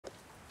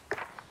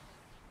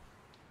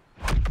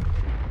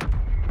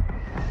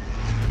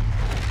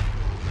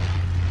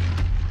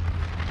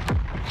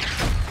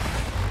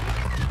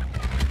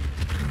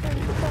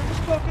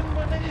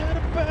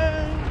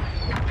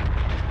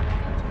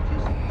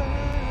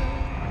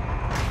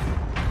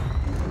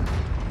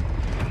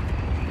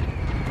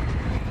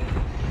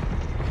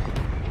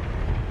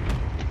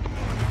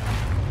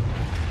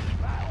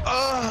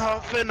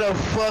finna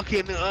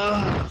fucking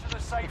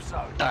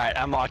Alright,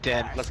 I'm locked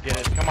in. Let's get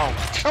it. Come on.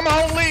 Come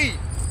on, Lee!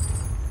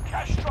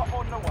 Cash drop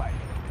on the way.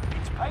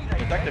 It's payday.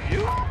 Detective,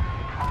 you?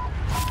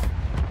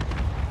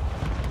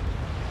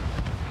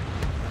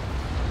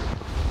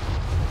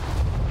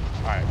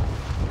 Alright.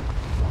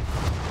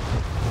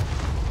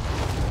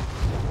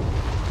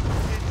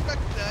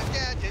 Inspector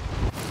Gadget.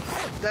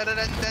 Dun dun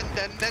dun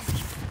dun dun.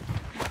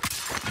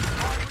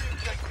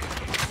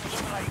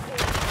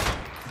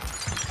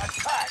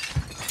 Attack!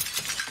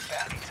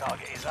 Bounty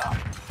target is up.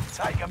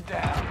 Take them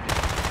down.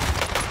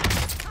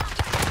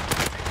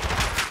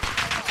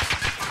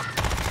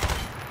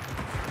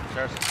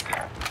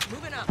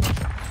 Moving up.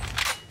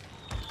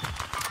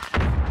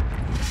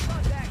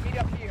 Contact, get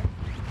up here.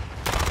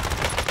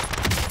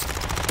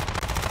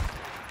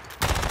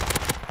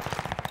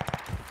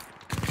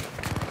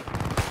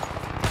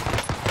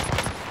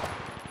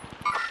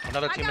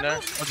 Another team in there.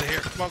 What's it here?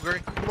 Come on,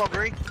 Green. Come on,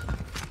 Green.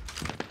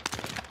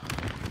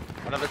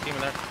 Another team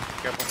in there.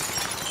 Careful.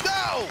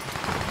 No!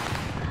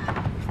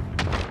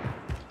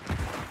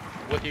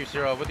 With you,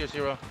 Zero. With you,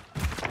 Zero.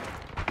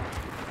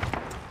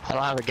 I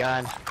don't have a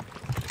gun.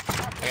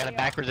 I got a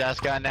backwards ass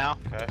gun now.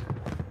 Okay.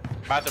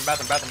 Bathroom,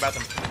 bathroom, bathroom,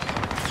 bathroom.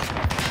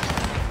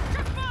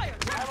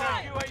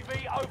 UAV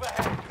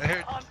overhead.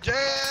 Here.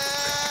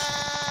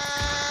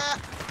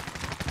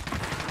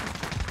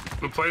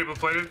 Blue plated, blue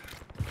plated.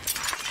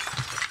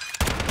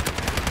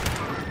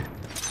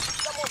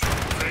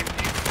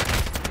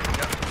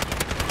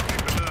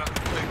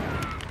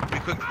 Be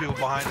quick, people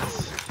behind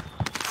us.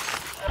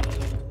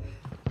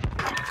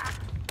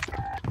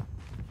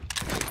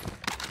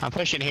 I'm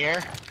pushing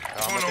here.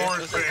 On the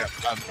orange fan.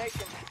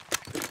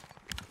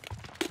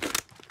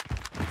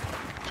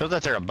 Feels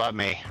like they're above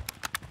me.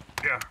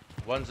 Yeah.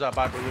 One's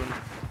by balloon.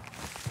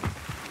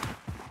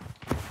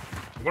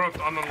 One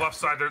on the left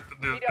side,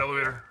 the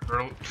elevator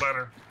or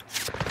ladder.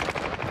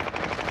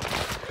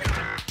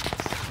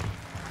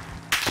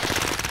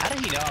 How did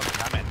he know I'm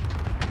coming?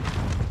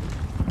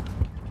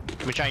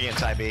 We try and get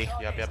inside B.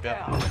 Yep, yep, yep.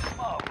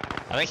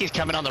 I think he's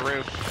coming on the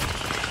roof.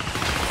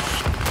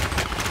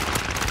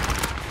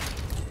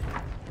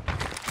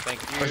 Thank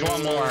you. There's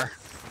one more.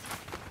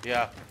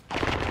 Yeah.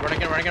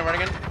 Running in, running in,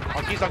 running in.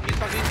 On keys, on keys,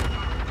 on keys.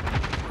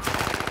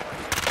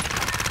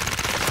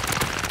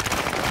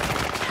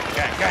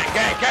 Gang, gang,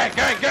 gang, gang,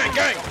 gang, gang,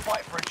 gang!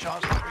 Fight for a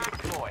chance to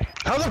redeploy.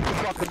 How the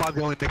fuck am I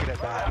the only nigga that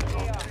died?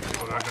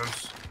 Oh, that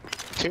goes.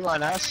 Two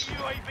on us.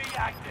 UAV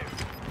active.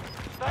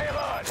 Stay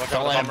alert. Watch out Don't for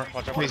the let him. bomber. Watch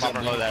out for the Please don't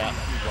bomber. blow that up.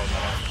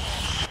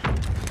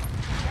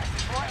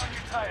 Right on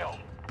your tail.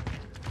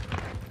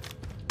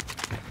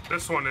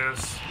 This one is.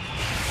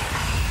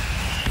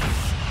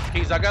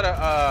 Keys, I got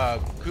a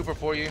Cooper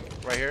for you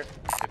right here,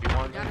 if you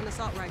want. Got an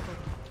assault rifle.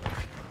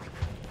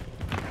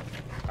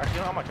 Actually,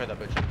 you know, I might try that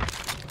bitch.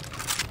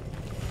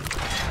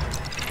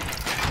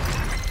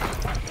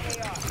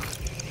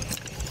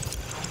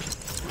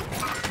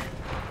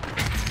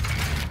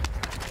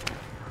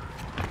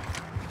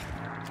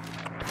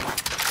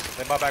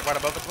 They bought back right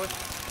above us, boys.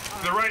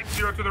 To the right,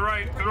 Zero to the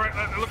right,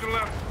 look to the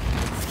left.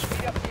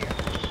 Get up here.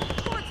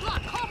 Forward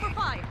lock. Call for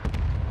fire.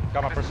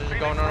 Got my precision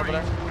going on over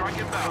there. Strike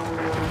him down.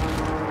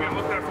 We gotta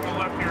look at it from the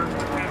left here.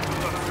 And to the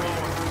left, small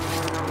one.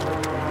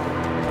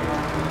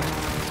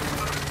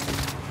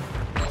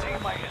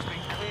 Teammate has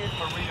been cleared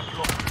for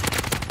redeployment.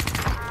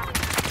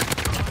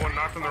 One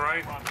knocked on the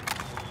right.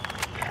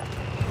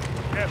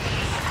 Yes.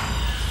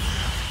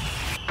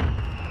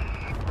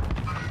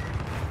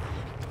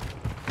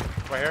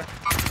 Right here.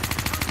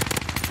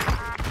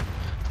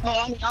 Oh,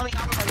 I'm going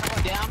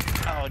down.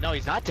 Oh, no,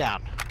 he's not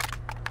down.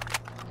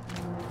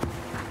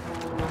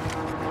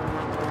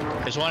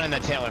 There's one in the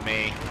tail of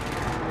me.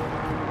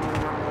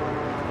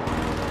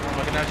 I'm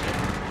looking at you.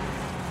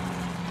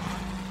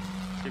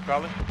 Keep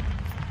crawling.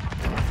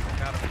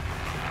 Got him.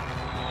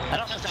 I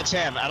don't know if that's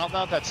him. I don't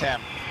know if that's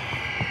him.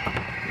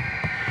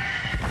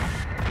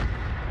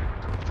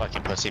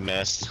 Fucking pussy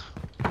missed.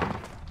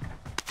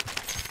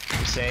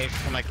 You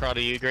safe? I might crawl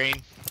to you,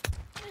 Green.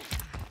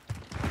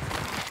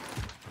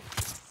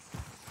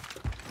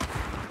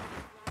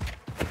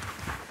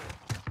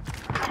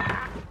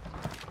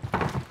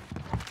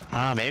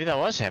 Ah, maybe that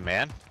was him,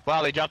 man.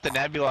 Wow, they dropped the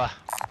nebula.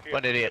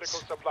 What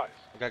idiots.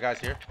 We got guys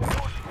here. Your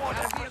squad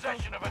has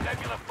possession of a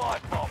Nebula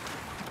 5 bomb.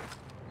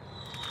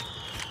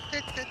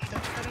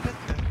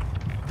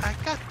 I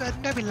got the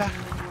nebula.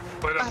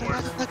 Play that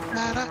boys.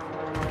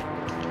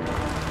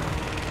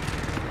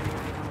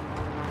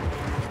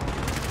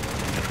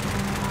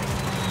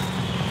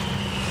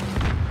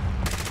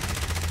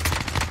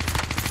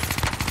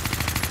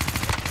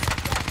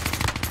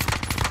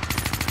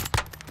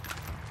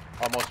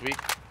 Almost weak.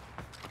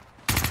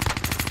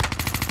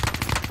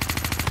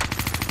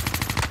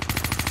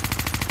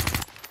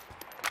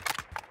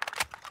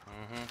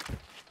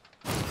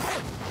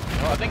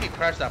 Oh, I think he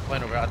crashed that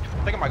plane over. I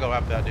think I might go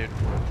after that dude.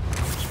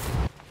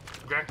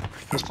 Okay.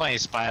 This plane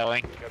is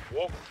spiraling. We can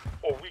walk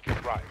or we can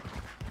ride.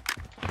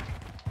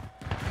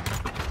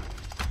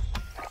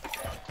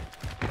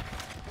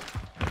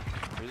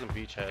 He's in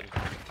beachhead.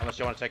 Unless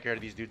you want to take care of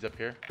these dudes up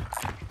here.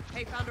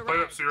 Hey, found a Play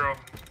ride. up, Zero.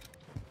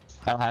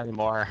 I don't have any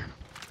more.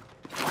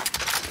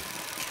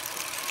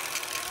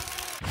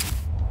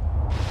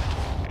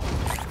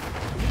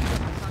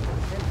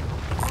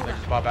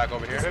 Next spot back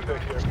over here. Enter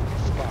here.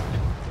 Spot.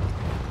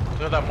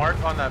 Clear that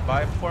mark on that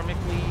vibe for me,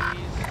 please.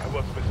 I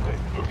was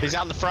mistaken. He's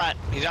out in the front.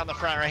 He's out in the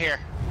front right here.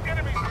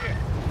 Enemies here.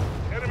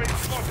 Enemy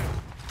spotted.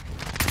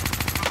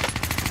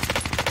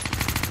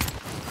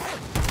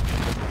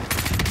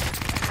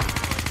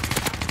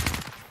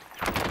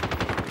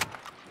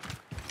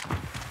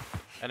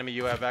 Enemy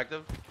UAV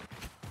active.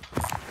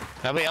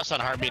 Nobody else on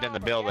heartbeat in the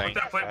building. Put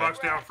that plate box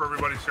down for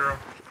everybody, Zero.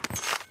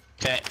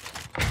 Okay.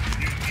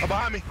 Oh,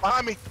 behind me,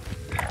 behind me.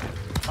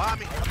 Behind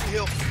me, up the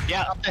hill.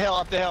 Yeah, up the hill,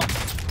 up the hill.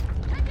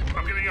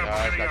 I'm getting up,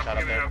 I'm getting up, I'm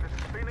getting up.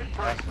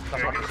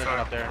 That's not precision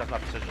up there. That's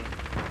not precision.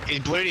 He's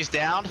blue, he's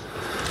down.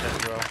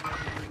 That's zero.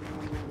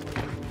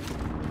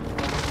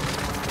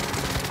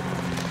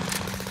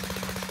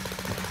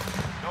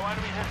 No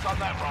enemy hits on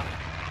that run.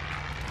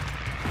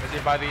 Is he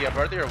by the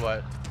birthday or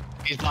what?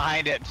 He's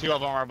behind it. Two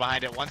of them are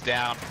behind it. One's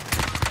down.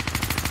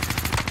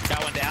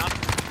 Got one down.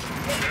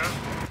 Yeah.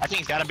 I think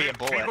he's got to be a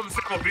bullet.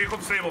 Vehicle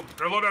disabled.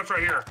 Their loadout's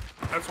right here.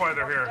 That's why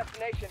they're here.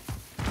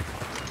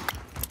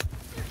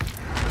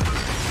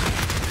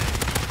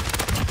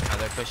 Oh,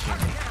 they're pushing.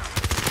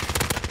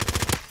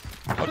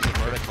 What does a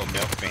vertical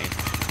milk mean?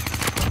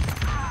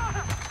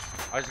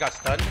 I just got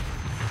stunned.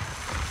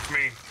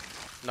 Me.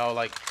 No,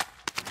 like,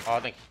 oh, I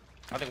think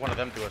one of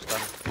them threw a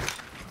stun.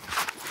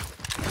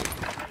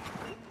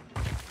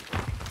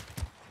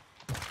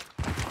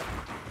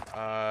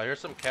 Here's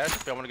some cash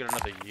if I want to get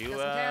another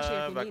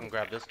UAV. I can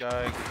grab this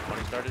guy. When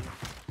he started,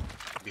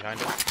 behind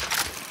him.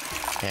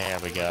 There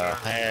we go.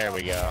 There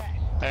we go.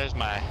 There's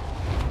my.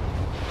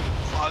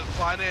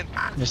 Flying in.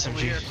 There's some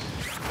juice.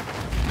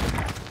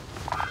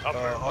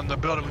 On the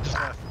building we just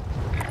left.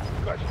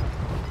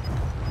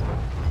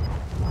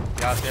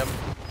 Yeah, I see him.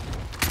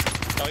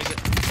 Oh, he's it.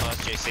 Oh,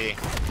 that's JC.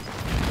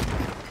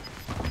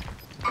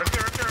 Right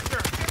there, right there, right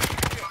there.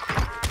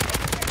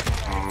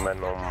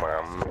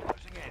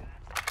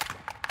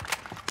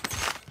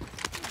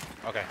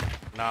 Okay,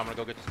 now I'm gonna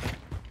go get this thing.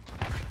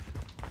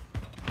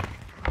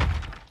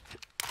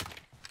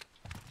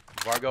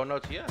 Vargo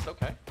notes, yes,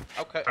 okay.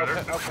 Okay,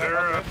 okay, okay.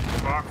 Their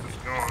box is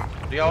gone.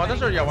 Do y'all want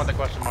this or do y'all want the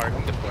question mark? I'm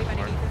gonna get the question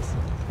Anybody mark. need this?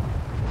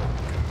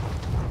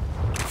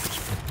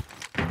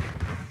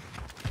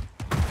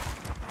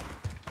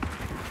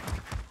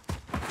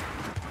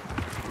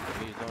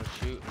 Please don't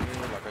shoot me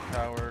like a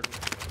coward.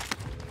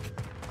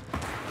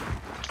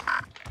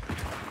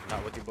 Not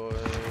with you boys.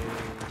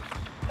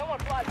 Someone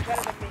flies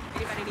better than me.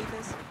 Anybody need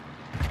this?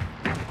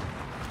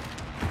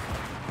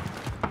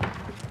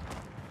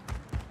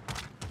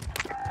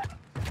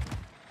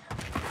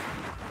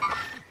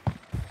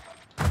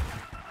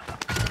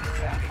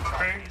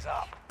 Target is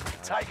up.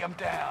 Take him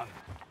down.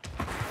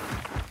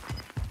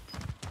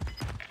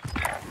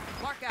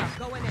 Mark out.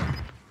 Going in.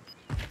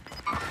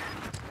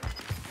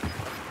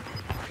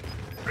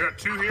 I got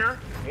two here.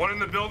 One in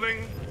the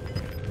building.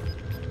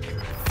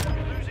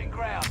 Losing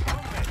ground.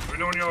 We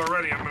know when y'all are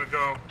ready. I'm gonna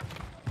go.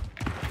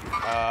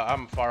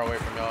 I'm far away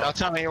from y'all. Don't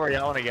tell me where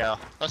you want to go.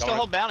 Let's go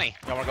hold bounty.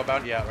 Y'all wanna go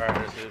bound? Yeah, right,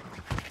 here's it.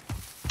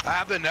 I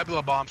have the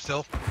Nebula bomb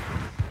still.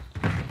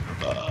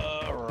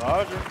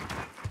 Roger.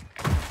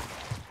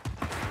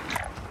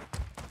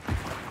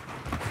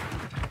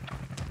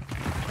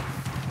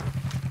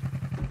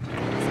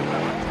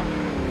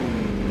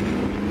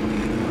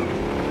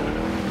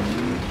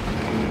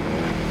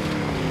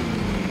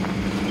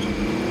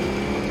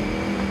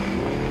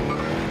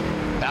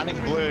 Bounty's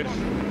blued.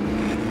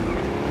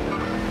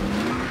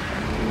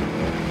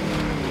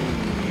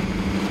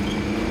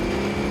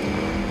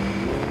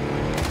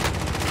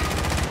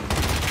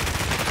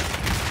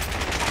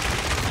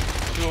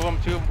 Two of them,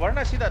 two. Why didn't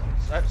I see that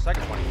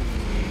second one?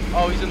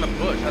 Oh, he's in the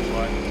bush, that's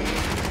why.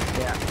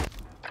 Yeah.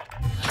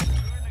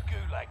 You're in the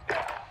gulag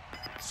now.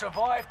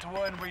 Survive to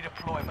earn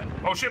redeployment.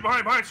 Oh shit!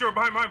 Behind, Zero,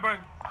 behind.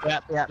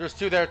 Yeah. There's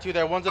two there.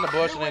 One's in the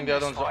bush and then the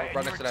other one's Fight,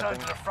 right you next to that return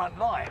thing. to the front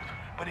line.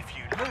 But if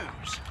you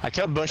lose, I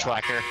killed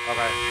Bushwhacker.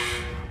 Okay.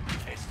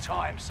 it's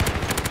time to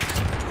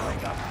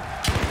wake up.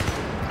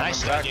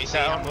 Nice, Back JC.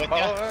 down, I'm with boys.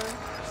 ya.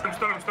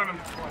 Stun him.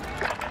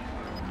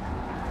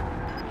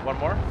 One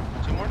more?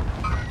 Two more?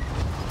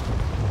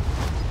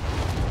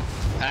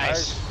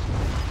 Nice.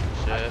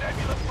 Shit.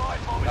 Nebula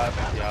 5 bomb is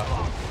about to Yeah.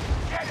 blow.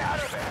 Get out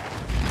of there.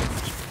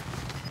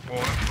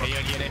 Are you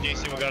gonna get in,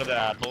 JC? We'll go to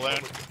the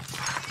balloon.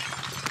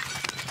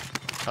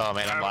 Oh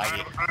man, I'm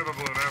laggy. I have a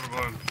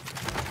balloon.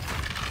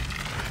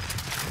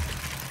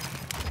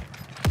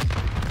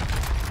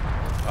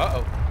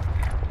 Uh-oh.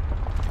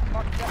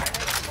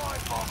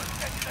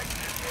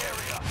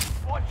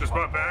 Just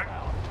brought back.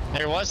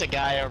 There was a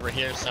guy over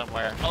here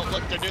somewhere. Oh,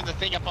 look, they're doing the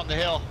thing up on the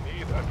hill.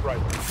 That's right.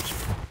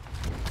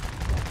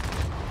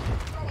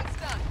 Throwing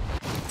stun.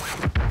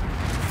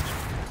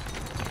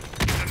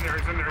 He's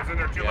in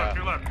there. To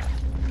your left.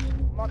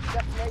 Mark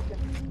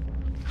destination.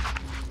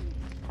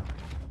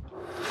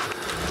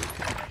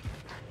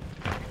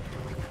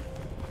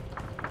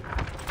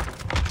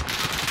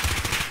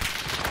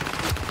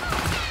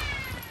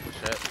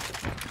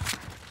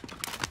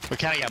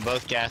 kind of got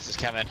both gases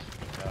coming.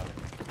 Yeah.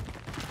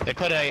 They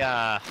put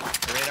a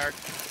radar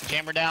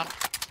jammer down.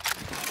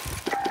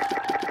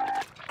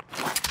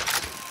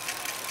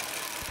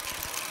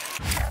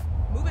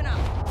 Moving up.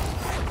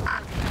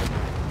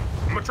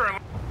 I'm gonna try and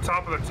look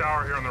top of the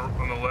tower here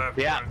on the left.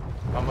 Yeah. Right?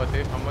 I'm with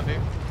you. I'm with you.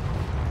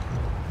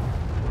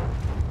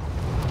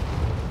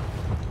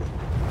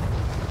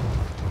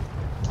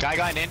 Guy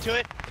got into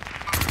it.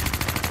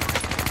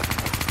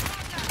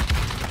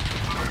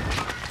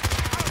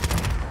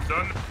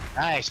 Done.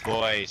 Nice,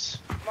 boys.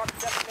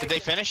 Did they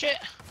finish it?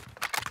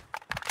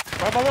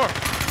 One more.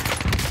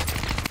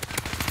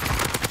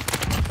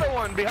 Still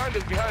one behind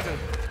us, behind us.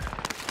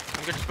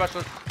 I'm good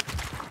specialist.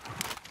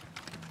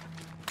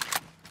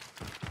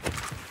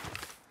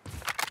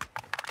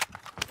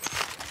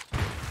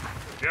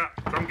 Yeah,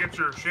 come get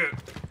your shit.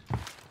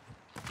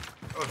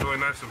 That was really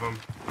nice of them.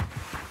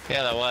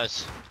 Yeah, that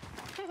was.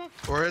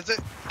 Where is it?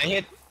 They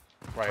hit.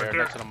 Right Right here,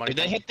 there. next to the money.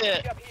 Did they hit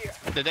the? Up here.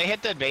 Did they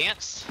hit the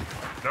advance?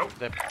 Nope,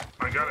 They-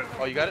 I got it.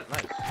 Oh, you got it?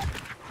 Nice.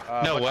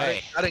 No what-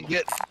 way. I didn't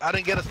get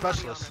a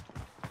specialist.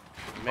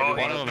 Maybe Oh, one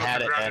one of of them. them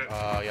had it grabbed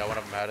then. Yeah, one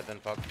of them had it then.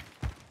 Fuck.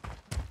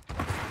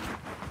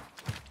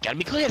 Gotta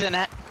be clearer than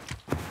that.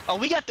 Oh,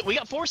 we got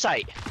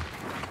foresight.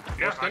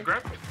 Yeah, I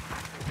grabbed it.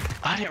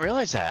 I didn't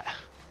realize that.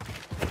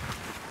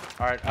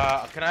 All right.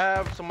 Can I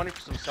have some money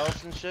for some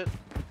cells and shit?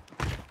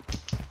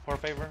 For a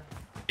favor.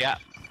 Yeah.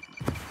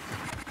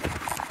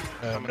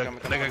 Come on.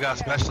 Nigga got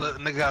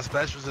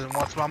specialist and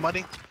wants my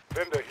money.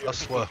 Vendor here. I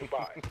swear.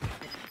 Spy.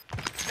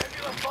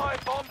 Nebula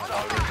 5 bomb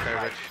zone. Okay,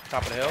 Rich.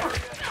 Top of the hill. Clear.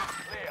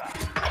 You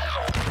I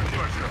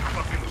should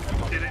have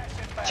fucking did it.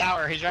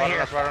 Tower, he's right Right on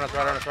here. us, right on us,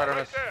 right on us, right on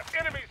us. There,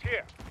 enemies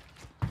here.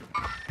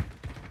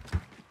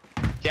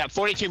 Yeah,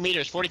 42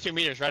 meters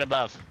right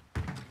above.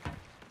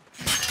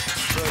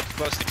 Really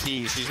close to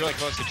keys. He's really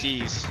close to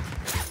keys.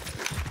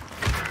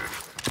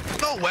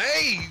 No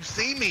way! You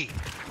see me?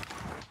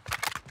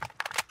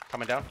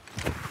 Coming down.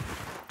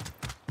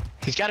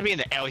 He's got to be in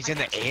the. Oh, he's in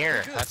the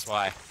air. That's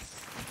why.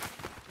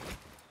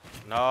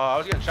 No, I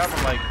was getting shot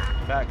from like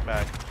back.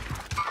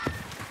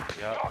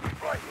 Yeah.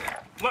 Target right here.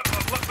 Let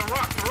the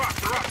rock,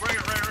 right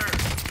here.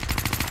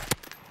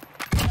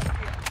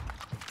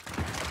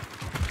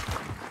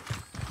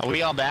 Are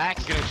we all back?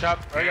 Getting shot.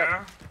 Right here.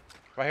 Yeah.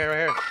 Right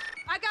here.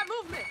 I got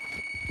movement.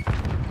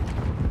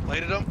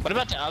 Plated him. What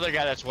about the other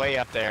guy that's way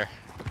up there?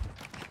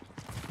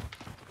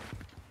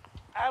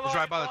 He's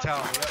right by the tower.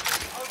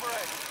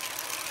 Overhead.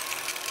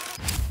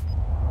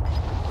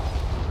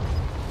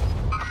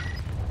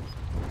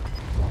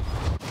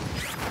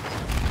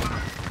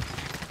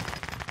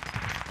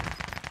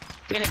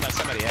 Get hit by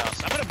somebody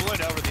else. I'm gonna blow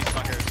it over these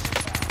fuckers.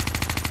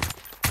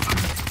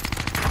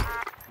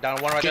 Down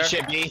one right Good there.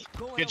 shit, B.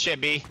 Good shit,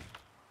 B.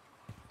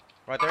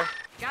 Right there.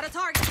 Got a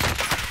target.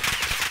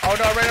 Oh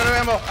no, I ran out of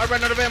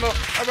ammo.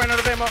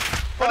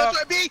 Oh, that's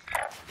right, B.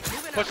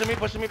 Pushing me.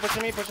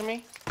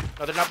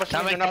 No, they're not pushing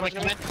me. Coming, They're not coming,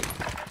 pushing me. coming.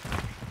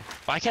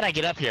 Why can't I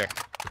get up here?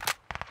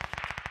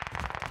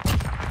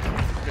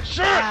 Good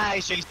shot.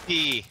 Nice,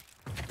 JC.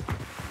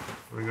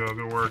 There we go.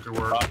 Good work.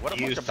 What a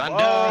You bunch of. thunder.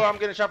 Oh, I'm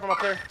getting shot from up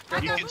there.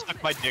 You can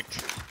suck my dick.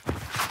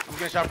 I'm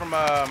getting shot from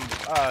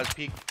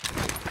peak.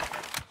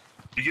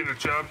 You getting a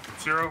chub,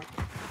 Zero?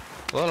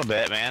 A little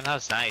bit, man. That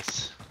was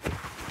nice.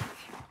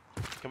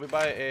 Can we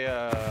buy a?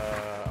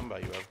 I'm gonna buy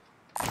you a.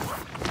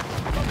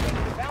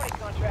 Bounty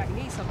contract.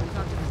 Need something.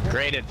 Talk to this.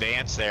 Great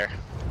advance there.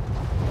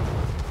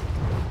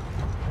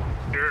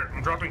 Here,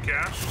 I'm dropping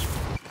cash.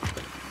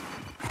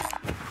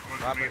 I'm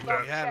gonna get You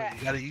that. have it.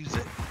 You gotta use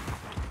it.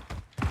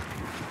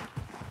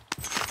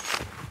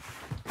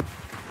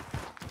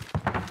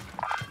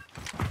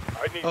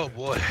 I need Oh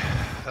boy,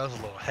 that was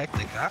a little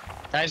hectic, huh?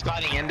 Guys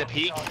gliding into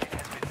peak.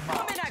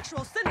 I'm in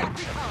actual. Send that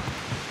recon.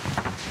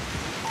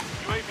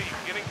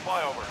 UAV getting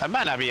flyover. That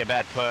might not be a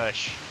bad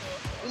push.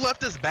 Who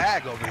left this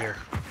bag over here?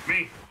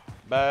 Me.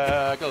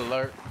 Bag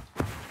alert.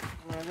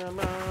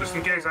 Just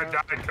in case I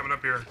died coming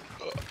up here.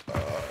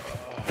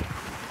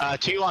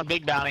 2 on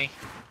Big Bounty.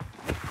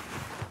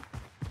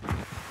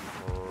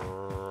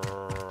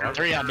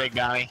 3 on Big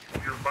Bounty.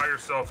 You're by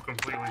yourself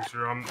completely,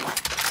 sir. I'm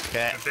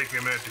Okay. gonna take me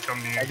a minute to come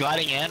to They're you.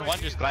 gliding in. One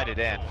just glided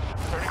in.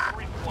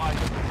 33 flight.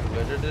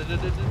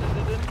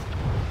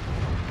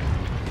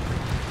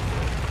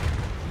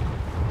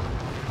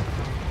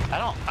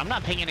 I'm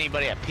not pinging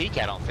anybody at peak,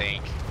 I don't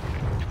think.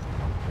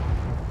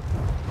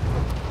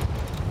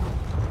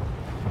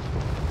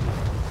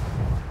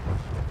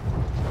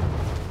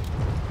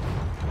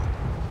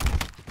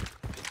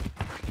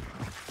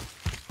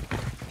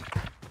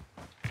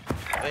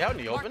 Are they out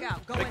in the Mark open?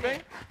 out, go Big in.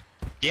 Bang?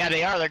 Yeah,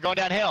 they are. They're going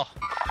downhill.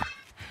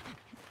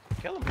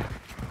 Kill him.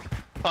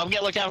 Oh, I'm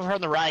getting looked at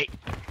from the right.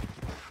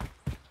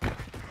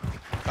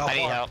 How I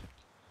need far? help.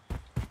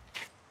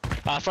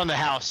 From the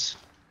house.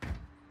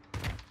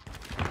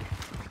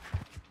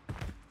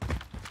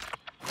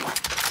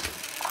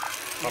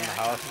 From the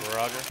house,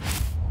 Roger.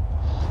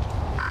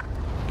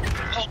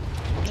 Oh,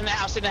 in the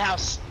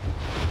house.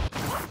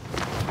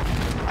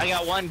 I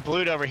got one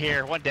blued over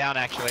here. One down,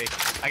 actually.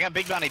 I got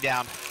Big Bounty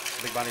down.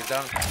 Big Bounty's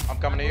down. I'm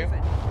coming to you.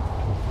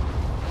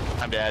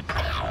 I'm dead.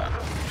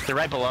 They're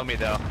right below me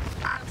though.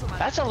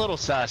 That's a little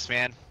sus,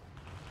 man.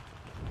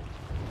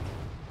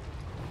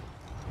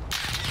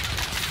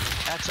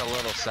 That's a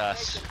little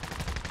sus.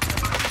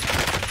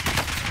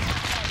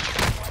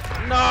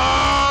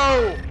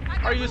 No!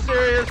 Are you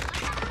serious?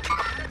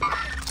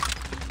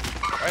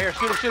 Right here,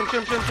 shoot him.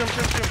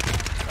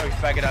 Oh, you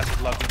faggot ass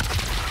is lucky.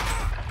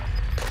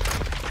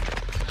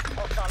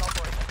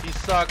 He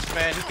sucks,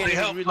 man. He can't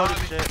even reload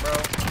his shit, bro.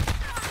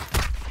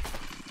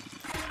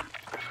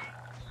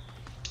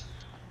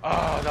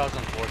 Oh, that was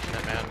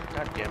unfortunate, man.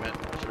 God damn it.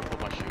 I should have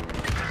put my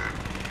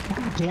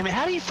shoe. Damn it,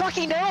 how do you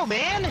fucking know,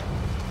 man?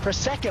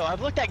 Prosecco,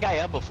 I've looked that guy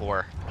up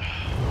before.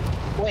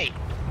 Wait,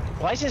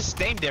 why is his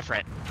name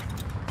different?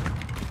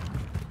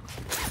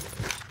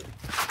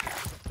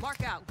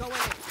 Mark out. Go in.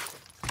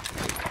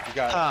 You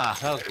got Ah,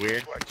 that was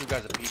weird. 2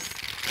 guys a piece.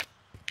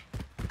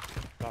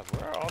 God,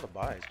 where are all the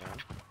buys, man?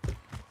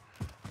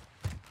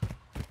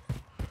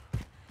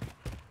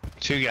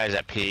 2 guys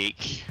at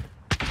peak.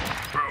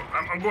 Bro,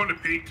 I'm going to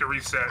peak to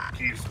reset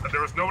keys.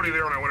 There was nobody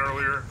there when I went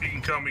earlier. If you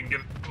can come, we can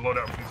get the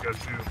loadout from these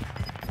guys too.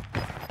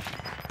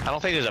 I don't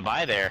think there's a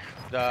buy there.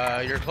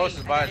 Your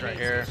closest buy is right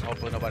here.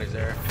 Hopefully nobody's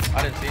there.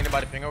 I didn't see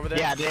anybody ping over there.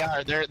 Yeah, they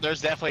are.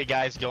 There's definitely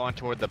guys going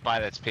toward the buy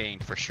that's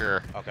pinged for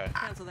sure. Okay.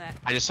 Cancel that.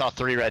 I just saw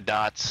 3 red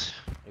dots.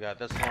 You got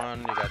this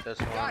one. You got this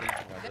one. Got it. You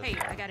got this Hey,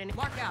 one. I got an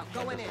mark out.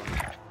 Going in.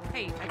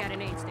 Hey, I got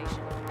an aid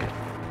station.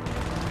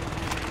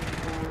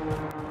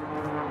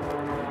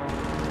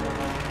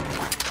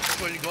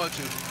 Where are you going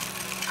to?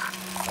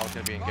 Oh, it's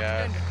gonna be in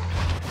gas.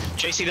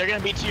 JC, they're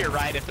gonna be to your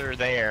right if they're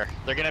there.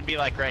 They're gonna be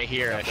like right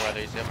here. Right there,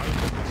 you see him?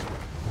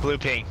 Blue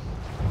ping.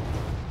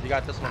 You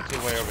got this one too,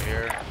 way over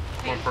here.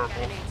 Hey, One purple.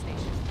 got an aid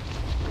station.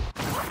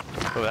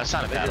 Oh, that's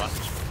not a bad one.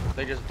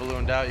 They just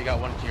ballooned out. You got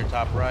one to your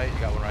top right. You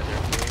got one right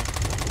there too.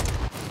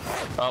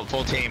 Oh,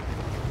 full team.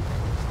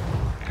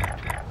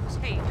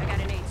 Hey, I got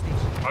an aid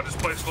station. I'll just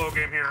play slow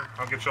game here.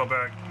 I'll get y'all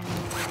back.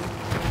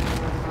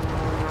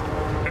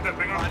 Hit that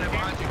thing on.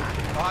 Behind you.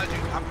 Behind you.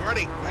 I'm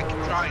ready. I keep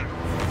trying.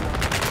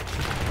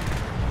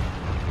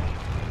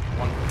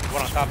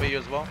 One on top of you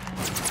as well.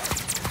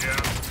 Yeah.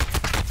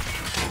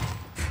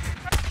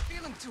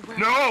 Feeling too well.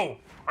 No!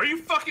 Are you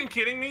fucking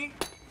kidding me?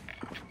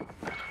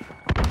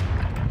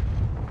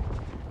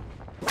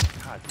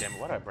 God damn it!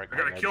 Why did I break? I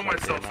gotta kill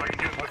myself so I can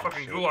get in the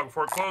fucking gulag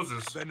before it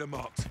closes. Vendor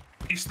marked.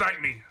 He sniped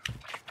me.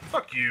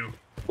 Fuck you.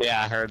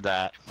 Yeah, I heard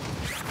that.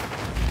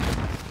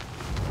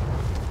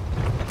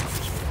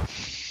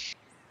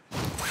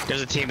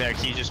 There's a team there.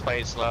 Can you just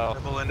play it slow?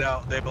 They ballooned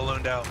out. They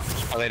ballooned out.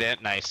 Oh, they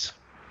didn't? Nice.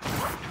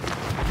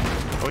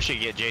 I wish you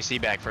could get JC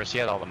back first. He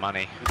had all the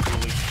money. There's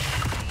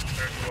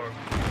gulag.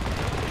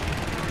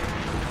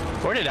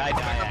 Where did I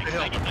die? up the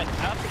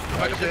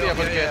hill. You should be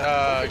able to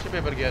get. You should be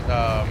able to get.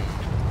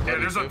 Yeah,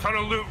 there's a ton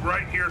of loot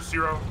right here,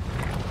 Ciro.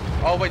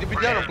 Oh wait, we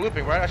done on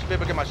blooping, right? I should be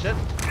able to get my shit.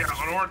 Yeah,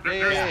 on orange. Yeah,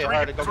 There's yeah. 3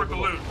 Alright, go, worth go, of go.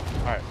 loot.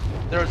 All right.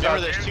 There's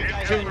Remember, there's 2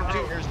 guys two- at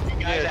two- there's 2 guys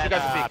yeah, 2 at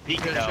guys at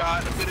peak Good though.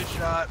 shot. A good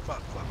shot.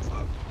 Fuck.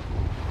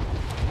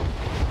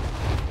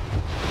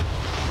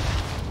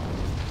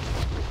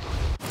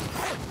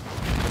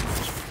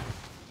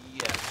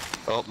 Yes.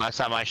 Oh, that's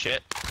not my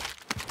shit.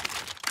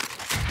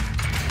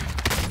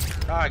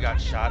 Oh, I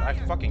got shot. I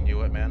fucking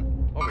knew it,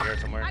 man. Over here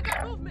somewhere. I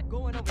got movement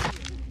going over here.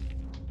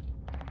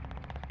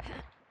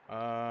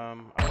 I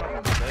don't know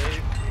what to say.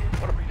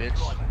 What a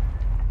bitch.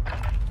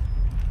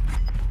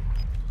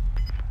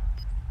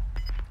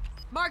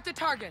 Mark the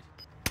target.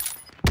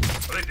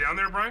 Are they down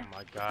there, Brian? Oh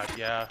my god,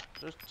 yeah.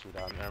 There's 2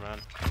 down there, man.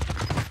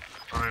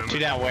 Alright, 2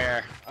 down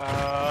where?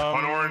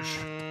 On orange.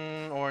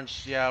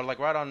 Orange, yeah, like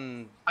right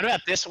on, What about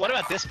this? What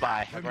about this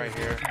buy? like right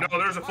here. No,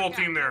 there's a full Mark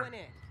out, team there. going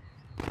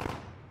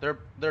in.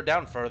 They're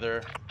down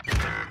further.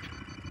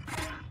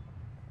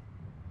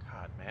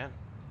 God, man.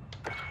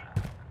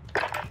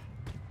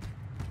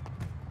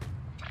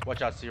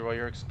 Watch out, CRowe.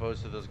 You're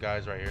exposed to those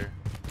guys right here.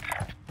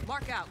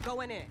 Mark out.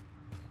 Going in.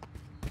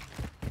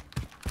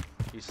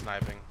 He's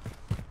sniping.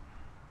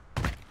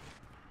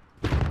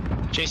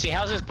 JC,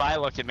 how's this buy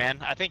looking, man?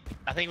 I think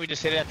we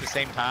just hit it at the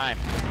same time.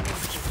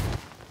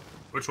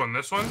 Which one?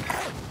 This one?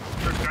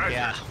 There's guys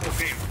Yeah. here. It's a full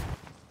team.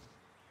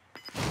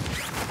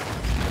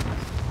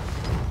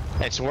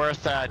 It's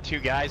worth 2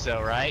 guys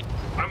though, right?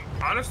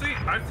 Honestly,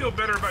 I feel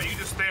better about you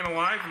just staying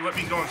alive and let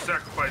me go and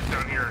sacrifice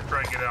down here and try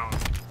and get out.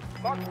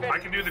 I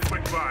can do the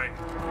quick buy.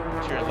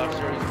 To your left,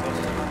 sir. He's close.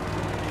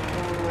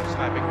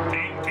 Sniping.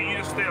 Can you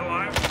just stay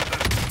alive? Yeah,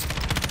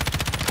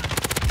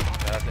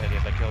 that's the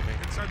idiot that killed me.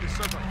 Inside the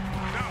circle.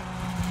 No.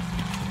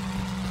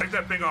 Take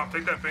that ping off.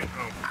 Take that ping.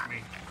 Oh, me.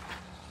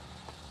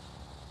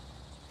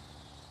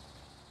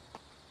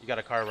 You got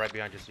a car right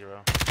behind you,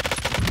 CRowe.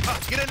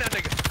 Get in there,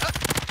 nigga.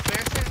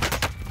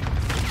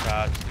 Good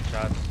shots. Good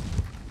shots.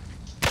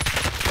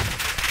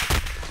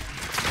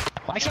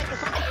 Why can't the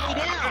fucking get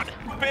me down?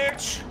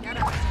 Bitch!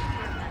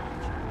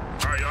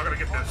 Alright, y'all gotta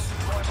get this.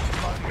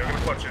 Y'all gotta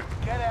clutch it.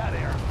 Get out of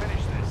here.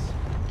 Finish this.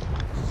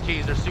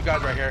 Keys, there's 2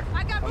 guys right here.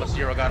 I got Unless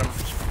movement. CRowe got him.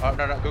 Oh,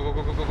 no,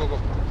 go.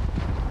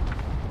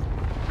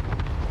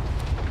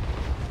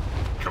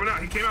 Coming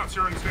out. He came out,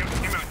 Ciro. He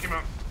came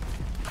out.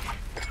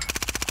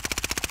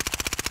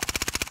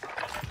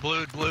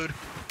 Blued.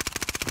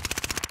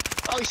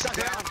 Oh, he stuck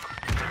around. To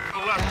the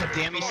left. God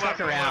damn, he To the stuck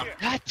left. around.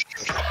 God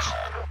damn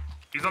it.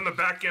 He's on the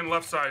back end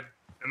left side,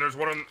 and there's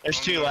one on. There's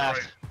on two the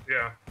left.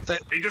 Right. Yeah.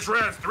 He just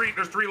res.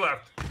 There's three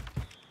left.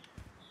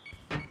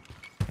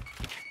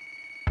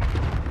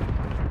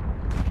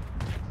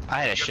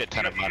 I had a shit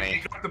ton of He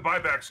money. got the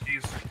buyback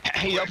skis.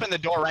 He opened the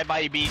door right by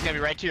you, B. He's gonna be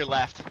right to your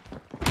left.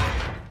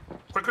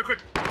 Quick.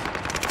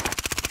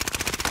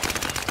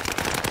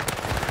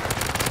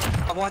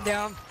 I'm one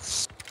down.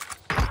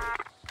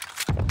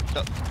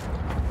 I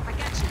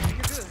got you.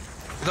 You're good.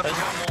 There's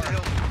one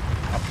more.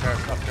 Upstairs.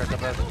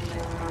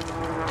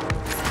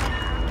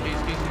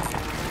 Keys.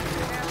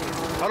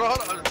 Hold on.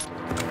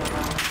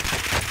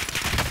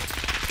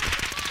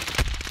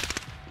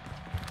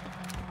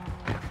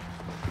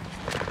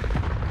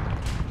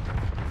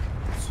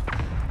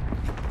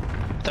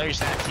 Throw your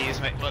snap keys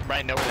right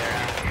over there.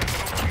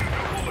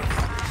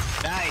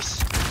 Nice.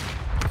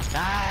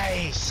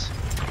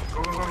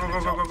 Go.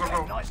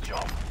 Nice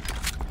job.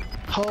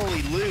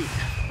 Holy loot.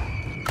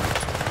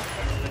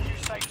 The new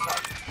safe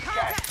zone.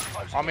 Gas is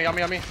closing. On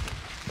me.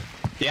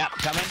 Yeah,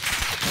 coming.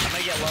 I'm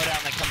gonna get low down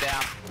and then come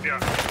down. Yeah.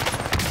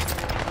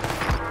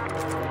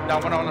 Down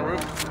one on the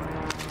roof.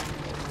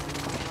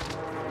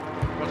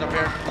 One's up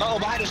here. Oh,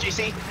 behind us,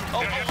 GC.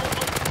 Oh.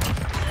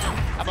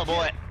 I'm a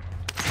bullet.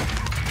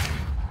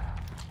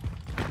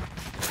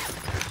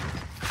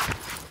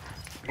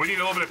 We need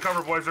a little bit of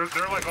cover, boys. They're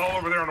like all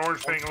over there on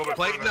orange thing a little bit.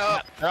 Plating further.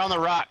 up. They're on the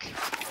rock.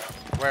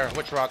 Where?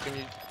 Which rock? Can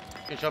you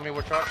show me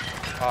which rock?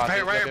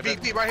 Right here.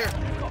 BP right here.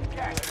 Got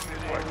gas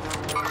moving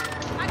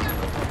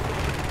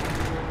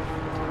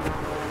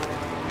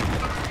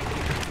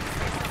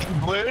in.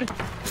 Blued.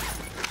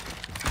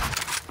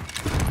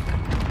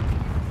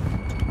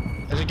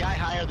 There's a guy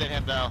higher than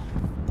him though.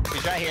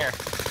 He's right here.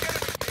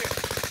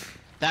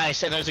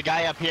 Nice, and there's a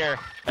guy up here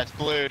that's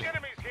blued.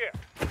 Enemies here.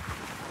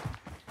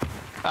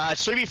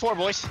 It's 3v4,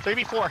 boys.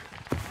 3v4.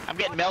 I'm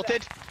getting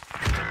melted.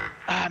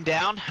 I'm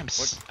down.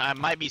 I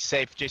might be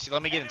safe. JC,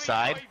 let me get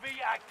inside. UAV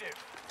active.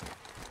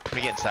 Let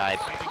me get inside.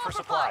 Waiting for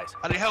supplies.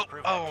 I need help.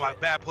 Oh, my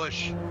bad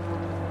push.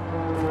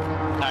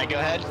 Alright, go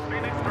ahead.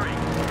 Phoenix 3.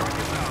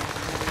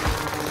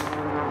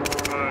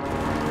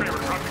 Favor,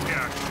 drop the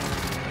cash.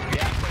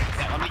 Yeah,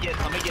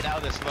 let me get out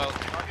of this smoke.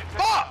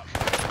 Fuck!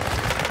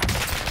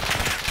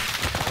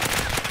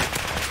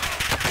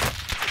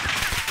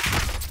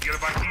 You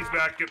gotta buy keys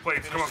back, get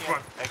plates. Come on.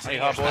 Hey,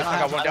 boys. I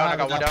got one down.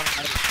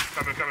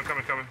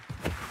 Coming.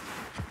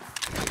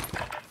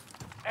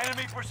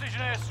 Enemy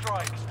precision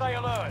airstrike. Stay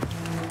alert.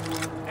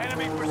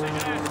 Enemy precision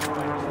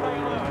airstrike. Stay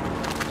alert.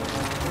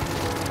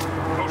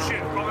 Oh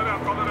shit, call it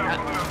out.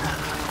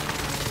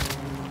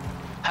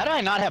 How do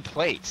I not have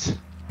plates?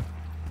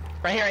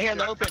 Right here in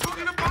the open. Go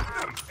get a bomb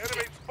them.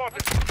 Enemy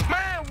spotted.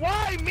 Man,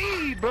 why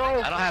me,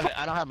 bro?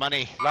 I don't have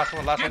money. Last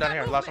one down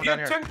here. You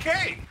had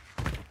 10K.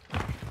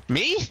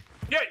 Me?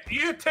 Yeah,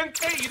 you had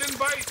 10K. You didn't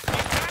buy keys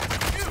back.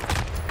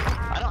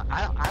 I don't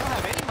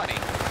have any money.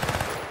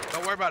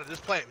 Don't worry about it.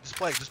 Just play,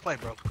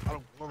 bro.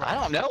 I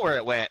don't know where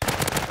it went. Only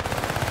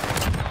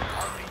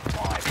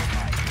 5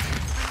 remain.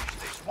 Finish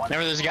this one.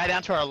 Remember, there's a guy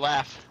down to our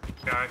left.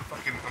 Yeah,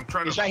 I'm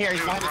trying He's to. right here,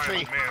 he's do behind the it tree.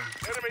 right, Man.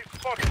 Enemy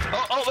spotted.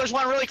 Oh, there's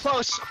one really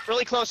close.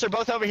 They're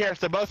both over here.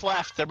 They're both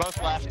left.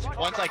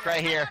 One's like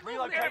right here.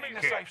 Relocating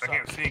the safe I zone.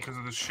 can't see because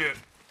of this shit.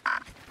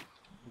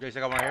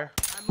 Jason, I got one here.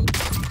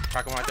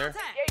 Crack him right there.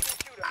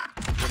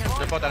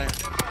 They're both down here.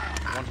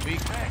 One's weak.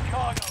 Their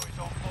cargo is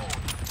on board.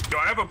 Yo,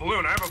 I have a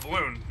balloon.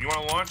 You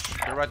want to launch?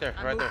 They're right there.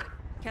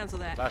 Cancel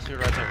that. Last two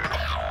right there.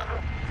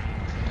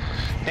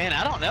 Man,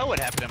 I don't know what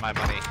happened to my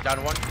money.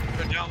 Down one.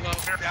 They're down low.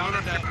 Here, Down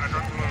balloon, and down. I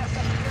dropped the balloon.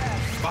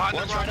 Behind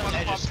One's the right on the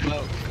edge of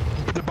smoke.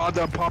 They're behind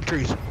the palm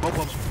trees. Both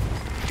of them.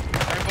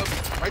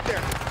 Right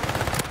there.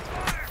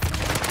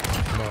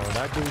 No,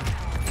 that dude.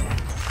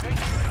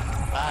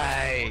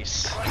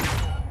 Nice.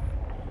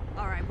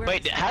 All right.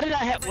 Wait,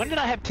 when did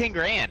I have 10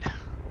 grand?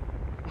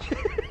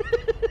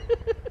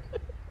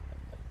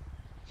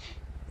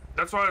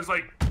 That's why I was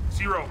like,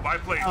 zero, buy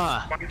plates,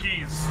 buy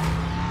keys.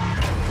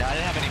 No, I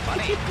didn't have any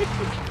money.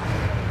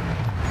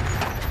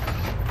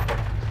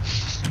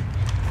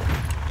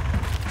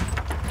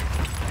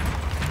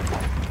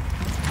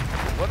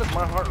 What is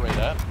my heart rate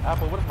at?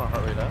 Apple, what is my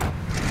heart rate at?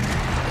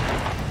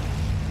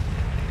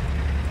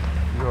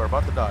 You are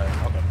about to die.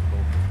 Okay,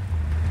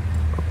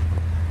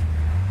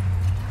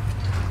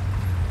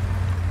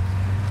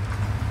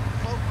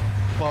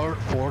 cool.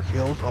 4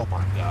 kills. Oh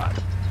my god.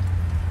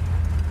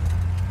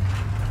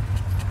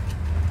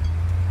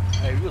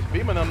 Hey, you was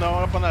beaming them now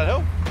up on that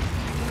hill.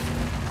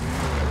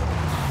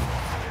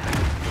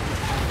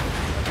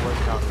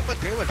 What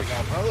damage I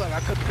got, bro? Like I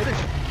couldn't finish.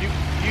 You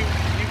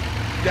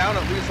down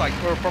at least like,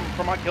 or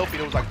from my kill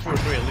feed, it was like 2 or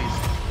 3 at least.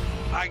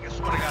 I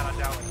swear to God, I'm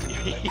down.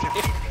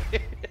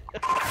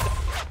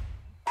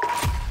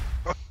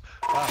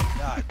 Oh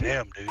god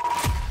damn, dude.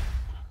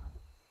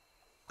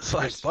 It's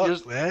like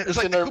fuck, man. It's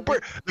like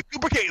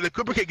the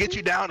Cooper can get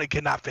you down and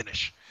cannot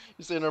finish.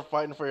 You sitting there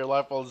fighting for your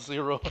life while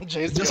zero and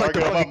Jason Just like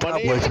the arguing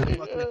fucking about money. Cowboys, they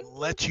fucking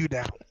let you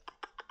down.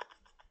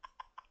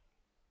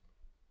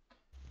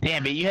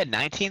 Damn, but you had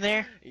 19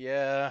 there?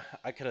 Yeah,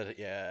 I could have.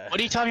 Yeah. What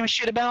are you talking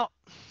shit about?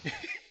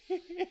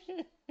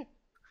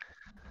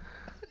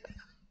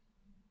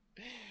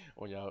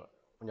 when y'all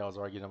was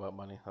arguing about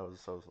money, that was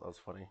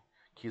funny.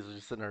 Keys was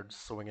just sitting there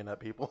swinging at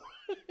people.